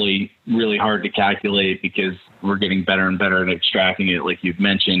probably really hard to calculate because we're getting better and better at extracting it, like you've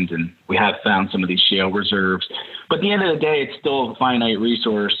mentioned, and we have found some of these shale reserves. But at the end of the day, it's still a finite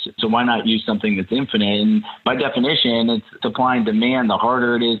resource, so why not use something that's infinite? And by definition, it's supply and demand. The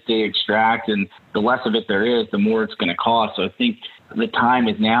harder it is to extract and the less of it there is, the more it's going to cost. So I think the time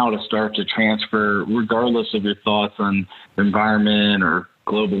is now to start to transfer, regardless of your thoughts on the environment or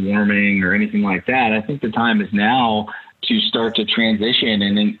global warming or anything like that. I think the time is now to start to transition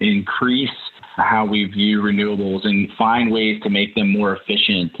and increase how we view renewables and find ways to make them more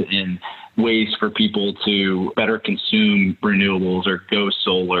efficient and ways for people to better consume renewables or go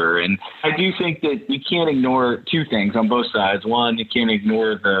solar. And I do think that you can't ignore two things on both sides. One, you can't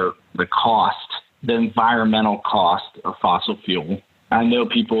ignore the cost, the environmental cost of fossil fuel. I know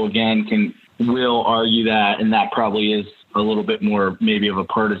people, again, will argue that, and that probably is a little bit more maybe of a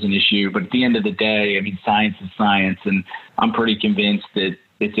partisan issue. But at the end of the day, I mean, science is science, and I'm pretty convinced that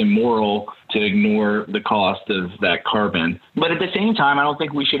it's immoral to ignore the cost of that carbon. But at the same time, I don't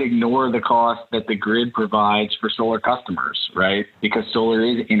think we should ignore the cost that the grid provides for solar customers, right? Because solar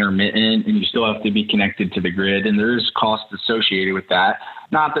is intermittent and you still have to be connected to the grid, and there's costs associated with that.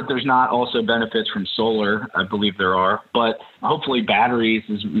 Not that there's not also benefits from solar. I believe there are, but hopefully batteries,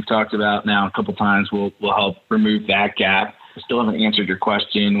 as we've talked about now a couple times, will help remove that gap. I still haven't answered your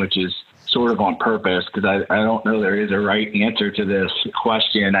question, which is sort of on purpose, because I don't know there is a right answer to this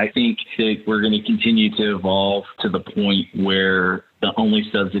question. I think that we're going to continue to evolve to the point where the only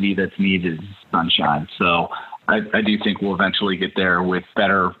subsidy that's needed is sunshine. So I do think we'll eventually get there with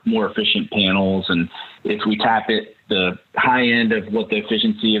better, more efficient panels. And if we tap it, the high end of what the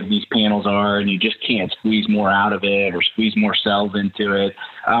efficiency of these panels are, and you just can't squeeze more out of it or squeeze more cells into it,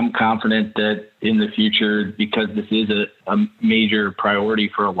 I'm confident that in the future, because this is a major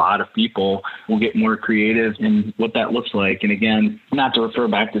priority for a lot of people, we'll get more creative in what that looks like. And again, not to refer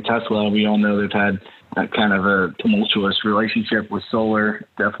back to Tesla, we all know they've had kind of a tumultuous relationship with solar,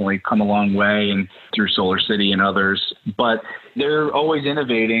 definitely come a long way, and through Solar City and others. But they're always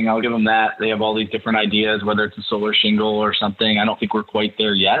innovating. I'll give them that. They have all these different ideas, whether it's a solar shingle or something. I don't think we're quite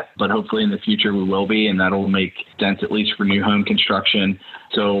there yet, but hopefully in the future we will be, and that'll make sense at least for new home construction.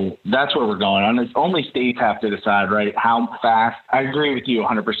 So that's where we're going on. It's only states have to decide, right, how fast. I agree with you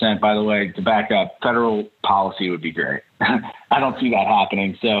 100%, by the way, to back up. Federal policy would be great. I don't see that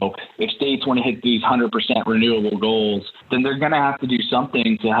happening. So if states want to hit these 100% renewable goals, then they're going to have to do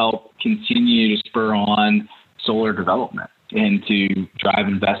something to help continue to spur on solar development and to drive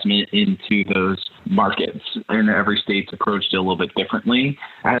investment into those markets. And every state's approached it a little bit differently.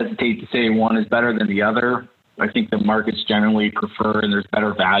 I hesitate to say one is better than the other. I think the markets generally prefer, and there's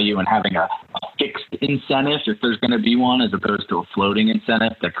better value in having a fixed incentive, if there's going to be one, as opposed to a floating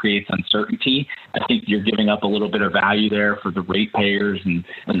incentive that creates uncertainty. I think you're giving up a little bit of value there for the ratepayers and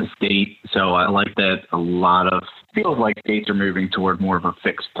the state. So I like that a lot of feels like states are moving toward more of a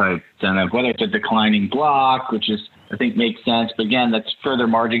fixed type incentive, whether it's a declining block, which is, I think, makes sense. But again, that's further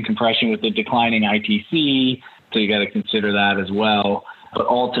margin compression with the declining ITC. So you got to consider that as well. But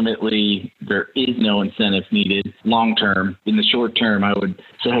ultimately, there is no incentive needed long term. In the short term, I would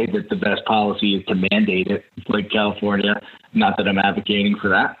say that the best policy is to mandate it, like California. Not that I'm advocating for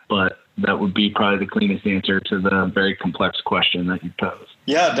that, but that would be probably the cleanest answer to the very complex question that you posed.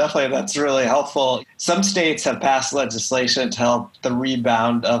 Yeah, definitely. That's really helpful. Some states have passed legislation to help the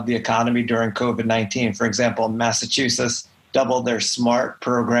rebound of the economy during COVID-19. For example, Massachusetts doubled their SMART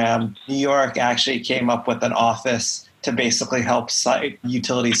program. New York actually came up with an office to basically help site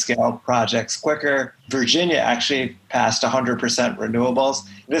utility scale projects quicker. Virginia actually passed 100% renewables.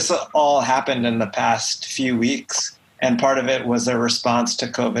 This all happened in the past few weeks, and part of it was a response to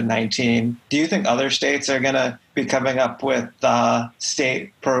COVID-19. Do you think other states are going to be coming up with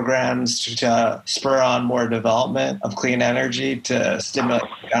state programs to spur on more development of clean energy to stimulate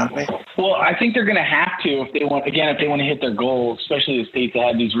the economy? Well, I think they're going to have to if they want to hit their goals, especially the states that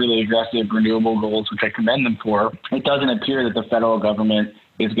have these really aggressive renewable goals, which I commend them for. It doesn't appear that the federal government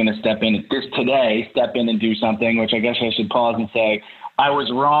is going to step in and do something, which I guess I should pause and say, I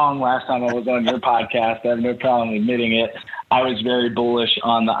was wrong last time I was on your podcast. I have no problem admitting it. I was very bullish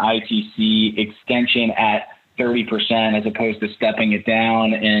on the ITC extension at 30% as opposed to stepping it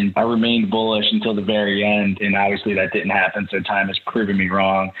down. And I remained bullish until the very end. And obviously that didn't happen. So time has proven me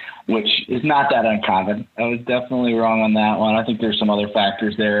wrong, which is not that uncommon. I was definitely wrong on that one. I think there's some other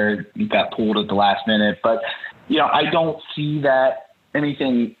factors there. You got pulled at the last minute. But, I don't see that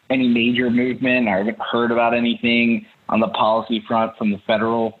any major movement. I haven't heard about anything on the policy front from the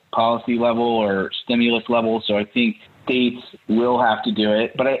federal policy level or stimulus level. So I think states will have to do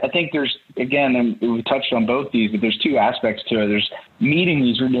it. But I think there's, again, and we touched on both these, but there's two aspects to it. There's meeting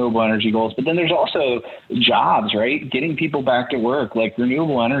these renewable energy goals, but then there's also jobs, right? Getting people back to work. Like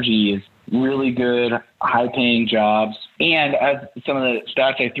renewable energy is really good, high-paying jobs. And as some of the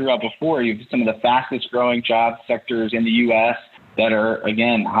stats I threw out before, you have some of the fastest growing job sectors in the U.S. that are,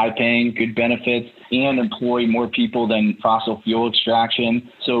 again, high-paying, good benefits, and employ more people than fossil fuel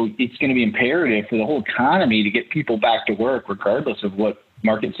extraction. So it's going to be imperative for the whole economy to get people back to work, regardless of what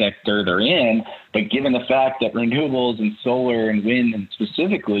market sector they're in. But given the fact that renewables and solar and wind and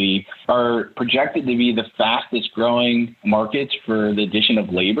specifically are projected to be the fastest growing markets for the addition of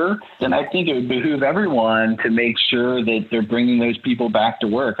labor, then I think it would behoove everyone to make sure that they're bringing those people back to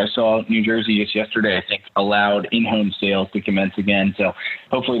work. I saw New Jersey just yesterday, I think, allowed in-home sales to commence again. So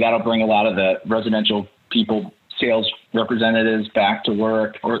hopefully that'll bring a lot of the residential people, sales representatives back to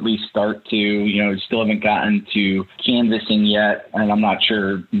work, or at least start to, still haven't gotten to canvassing yet. And I'm not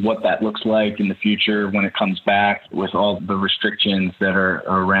sure what that looks like in the future when it comes back with all the restrictions that are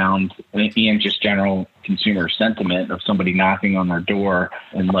around and just general consumer sentiment of somebody knocking on their door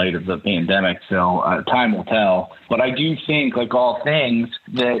in light of the pandemic. So time will tell. But I do think, like all things,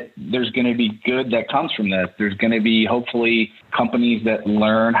 that there's going to be good that comes from this. There's going to be hopefully companies that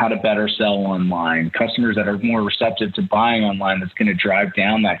learn how to better sell online, customers that are more receptive to buying online. That's going to drive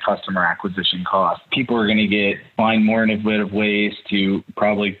down that customer acquisition cost. People are going to find more innovative ways to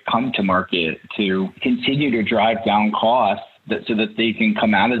probably come to market, to continue to drive down costs, so that they can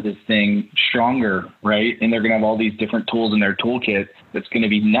come out of this thing stronger, right? And they're going to have all these different tools in their toolkit that's going to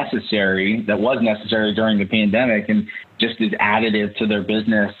be necessary, that was necessary during the pandemic, and just is additive to their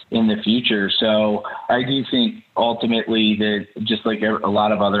business in the future. So I do think ultimately that, just like a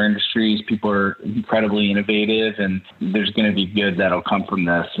lot of other industries, people are incredibly innovative, and there's going to be good that'll come from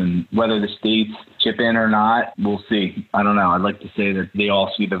this. And whether the states chip in or not, we'll see. I don't know. I'd like to say that they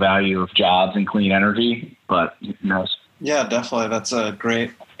all see the value of jobs and clean energy, but who knows? Yeah, definitely. That's a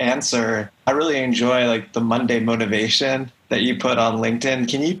great answer. I really enjoy like the Monday motivation that you put on LinkedIn.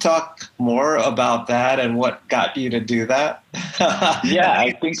 Can you talk more about that and what got you to do that? Yeah,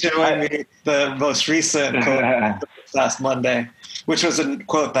 I think showing me the most recent quote last Monday, which was a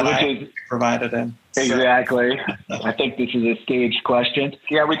quote that I provided in. Exactly. I think this is a staged question.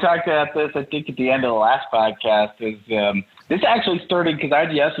 Yeah, we talked about this, I think, at the end of the last podcast. This actually started because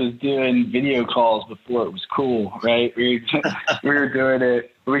IGS was doing video calls before it was cool, right? We were doing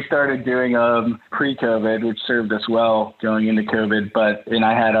it. We started doing pre-COVID, which served us well going into COVID. And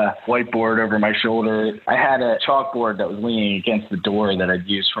I had a whiteboard over my shoulder. I had a chalkboard that was leaning against the door that I'd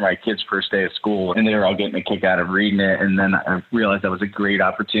used for my kids' first day of school, and they were all getting a kick out of reading it. And then I realized that was a great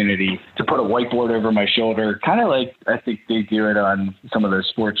opportunity to put a whiteboard over my shoulder, kind of like I think they do it on some of those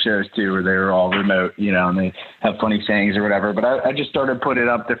sports shows too, where they were all remote, and they have funny sayings or whatever. But I just started putting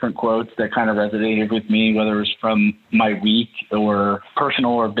up different quotes that kind of resonated with me, whether it was from my week or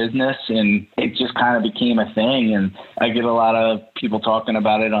personal or business, and it just kind of became a thing. And I get a lot of people talking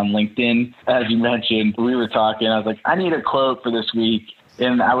about it on LinkedIn. As you mentioned, we were talking, I was like, I need a quote for this week.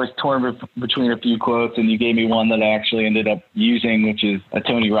 And I was torn between a few quotes, and you gave me one that I actually ended up using, which is a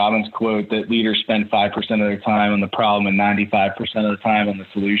Tony Robbins quote that leaders spend 5% of their time on the problem and 95% of the time on the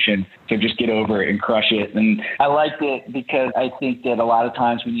solution. So just get over it and crush it. And I liked it because I think that a lot of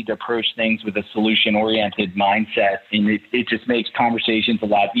times we need to approach things with a solution-oriented mindset, and it just makes conversations a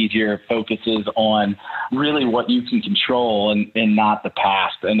lot easier. It focuses on really what you can control and not the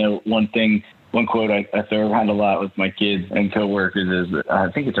past. I know one quote I throw around a lot with my kids and coworkers is,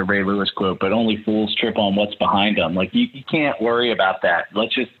 I think it's a Ray Lewis quote, but only fools trip on what's behind them. Like you can't worry about that.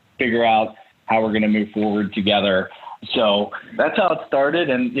 Let's just figure out how we're going to move forward together. So that's how it started.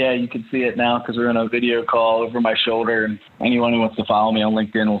 And yeah, you can see it now because we're in a video call over my shoulder, and anyone who wants to follow me on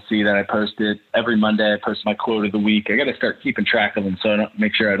LinkedIn will see that I post it every Monday. I post my quote of the week. I got to start keeping track of them so I don't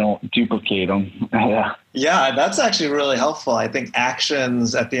make sure I don't duplicate them. Yeah, that's actually really helpful. I think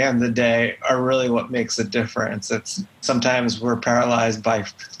actions at the end of the day are really what makes a difference. It's sometimes we're paralyzed by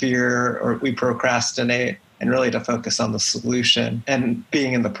fear or we procrastinate, and really to focus on the solution and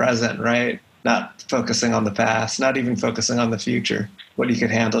being in the present, right? Not focusing on the past, not even focusing on the future, what you could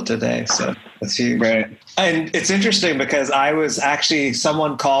handle today. So that's huge. Right. And it's interesting because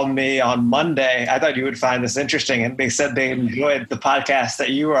someone called me on Monday. I thought you would find this interesting. And they said they enjoyed the podcast that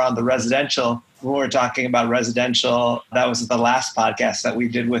you were on, the residential. When we were talking about residential, that was the last podcast that we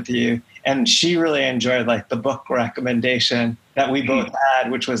did with you. And she really enjoyed like the book recommendation that we both had,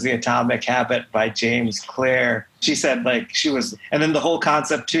 which was The Atomic Habit by James Clear. She said and then the whole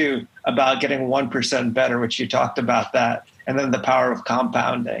concept too about getting 1% better, which you talked about that. And then the power of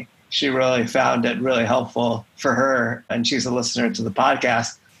compounding. She really found it really helpful for her. And she's a listener to the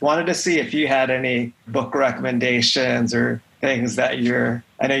podcast. Wanted to see if you had any book recommendations or things that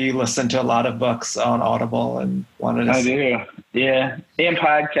I know you listen to a lot of books on Audible and wanted to see. I do. Yeah. And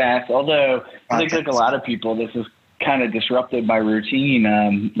podcasts. Although I think like a lot of people, this has kind of disrupted my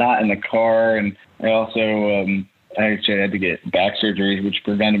routine, not in the car. And I also, I actually had to get back surgery, which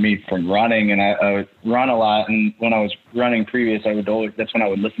prevented me from running. And I would run a lot. And when I was running previous, that's when I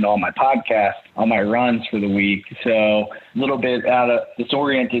would listen to all my podcasts on my runs for the week. So a little bit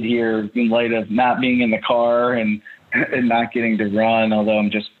disoriented here in light of not being in the car and not getting to run, although I'm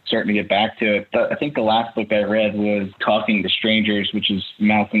just starting to get back to it. But I think the last book I read was Talking to Strangers, which is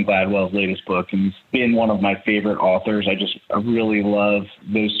Malcolm Gladwell's latest book, and he's been one of my favorite authors. I really love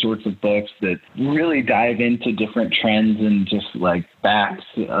those sorts of books that really dive into different trends and just like facts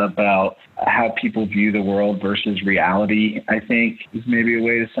about how people view the world versus reality, I think is maybe a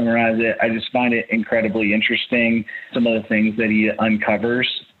way to summarize it. I just find it incredibly interesting, some of the things that he uncovers,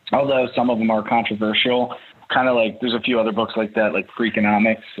 although some of them are controversial. kind of like, there's a few other books like that, like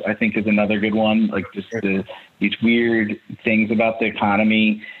Freakonomics, I think is another good one. Like just these weird things about the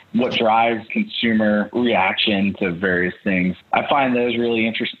economy, what drives consumer reaction to various things. I find those really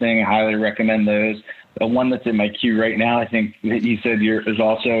interesting. I highly recommend those. The one that's in my queue right now, I think that you said is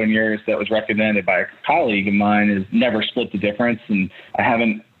also in yours, that was recommended by a colleague of mine, is Never Split the Difference. And I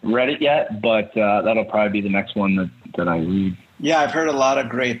haven't read it yet, but that'll probably be the next one that I read. Yeah, I've heard a lot of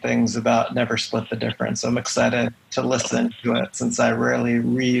great things about Never Split the Difference. I'm excited to listen to it since I rarely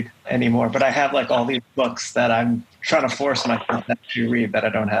read anymore. But I have like all these books that I'm trying to force myself to actually read that I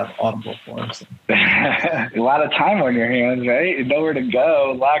don't have Audible for. So. A lot of time on your hands, right? Nowhere to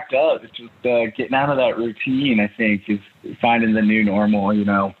go, locked up. It's just getting out of that routine, I think, is finding the new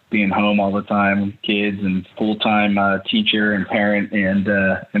normal, being home all the time with kids, and full-time teacher and parent and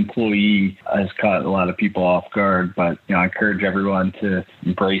employee has caught a lot of people off guard. But, I encourage everyone to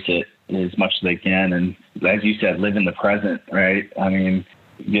embrace it as much as they can. And as you said, live in the present, right? I mean,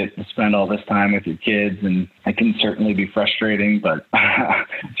 you get to spend all this time with your kids, and it can certainly be frustrating, but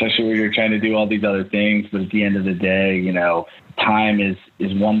especially when you're trying to do all these other things. But at the end of the day, time is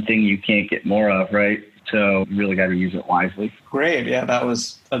one thing you can't get more of, right? So you really got to use it wisely. Great. Yeah, that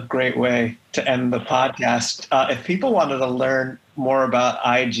was a great way to end the podcast. If people wanted to learn more about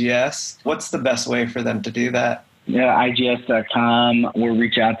IGS, what's the best way for them to do that? Yeah, IGS.com, or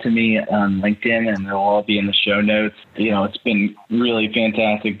reach out to me on LinkedIn, and they'll all be in the show notes. It's been really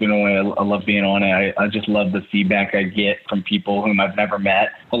fantastic. Benoit, I love being on it. I just love the feedback I get from people whom I've never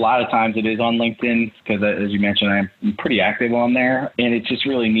met. A lot of times it is on LinkedIn because, as you mentioned, I'm pretty active on there. And it's just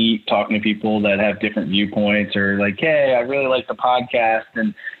really neat talking to people that have different viewpoints, or like, hey, I really like the podcast.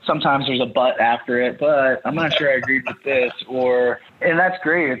 And sometimes there's a but after it, but I'm not sure I agreed with this. And that's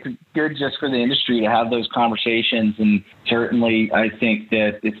great. It's good just for the industry to have those conversations. And certainly I think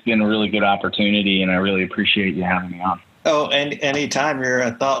that it's been a really good opportunity, and I really appreciate you having me on. Oh, and anytime. You're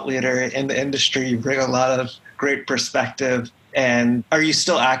a thought leader in the industry. You bring a lot of great perspective. And are you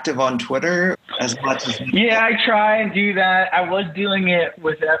still active on Twitter as much as? Yeah, I try and do that. I was doing it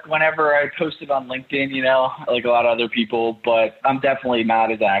whenever I posted on LinkedIn, like a lot of other people, but I'm definitely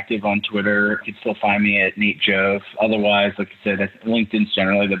not as active on Twitter. You can still find me at Nate Jove. Otherwise, like I said, LinkedIn's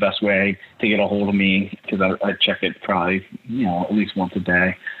generally the best way to get a hold of me, because I check it probably, at least once a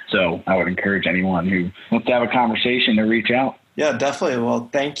day. So I would encourage anyone who wants to have a conversation to reach out. Yeah, definitely. Well,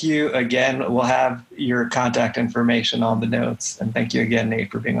 thank you again. We'll have your contact information on the notes. And thank you again,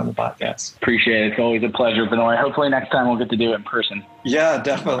 Nate, for being on the podcast. Appreciate it. It's always a pleasure, Benoit. Hopefully next time we'll get to do it in person. Yeah,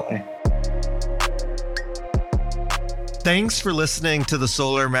 definitely. Thanks for listening to the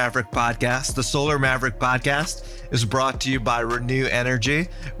Solar Maverick Podcast. The Solar Maverick Podcast is brought to you by Renew Energy.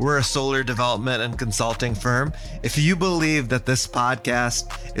 We're a solar development and consulting firm. If you believe that this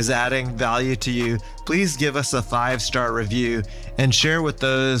podcast is adding value to you, please give us a 5-star review and share with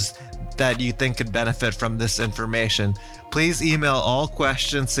those that you think could benefit from this information. Please email all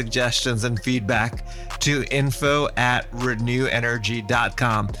questions, suggestions, and feedback to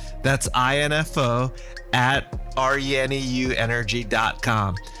info@reneuenergy.com. That's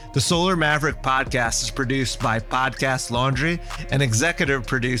info@reneuenergy.com. The Solar Maverick Podcast is produced by Podcast Laundry and executive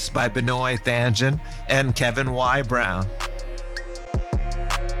produced by Benoit Thanjan and Kevin Y. Brown.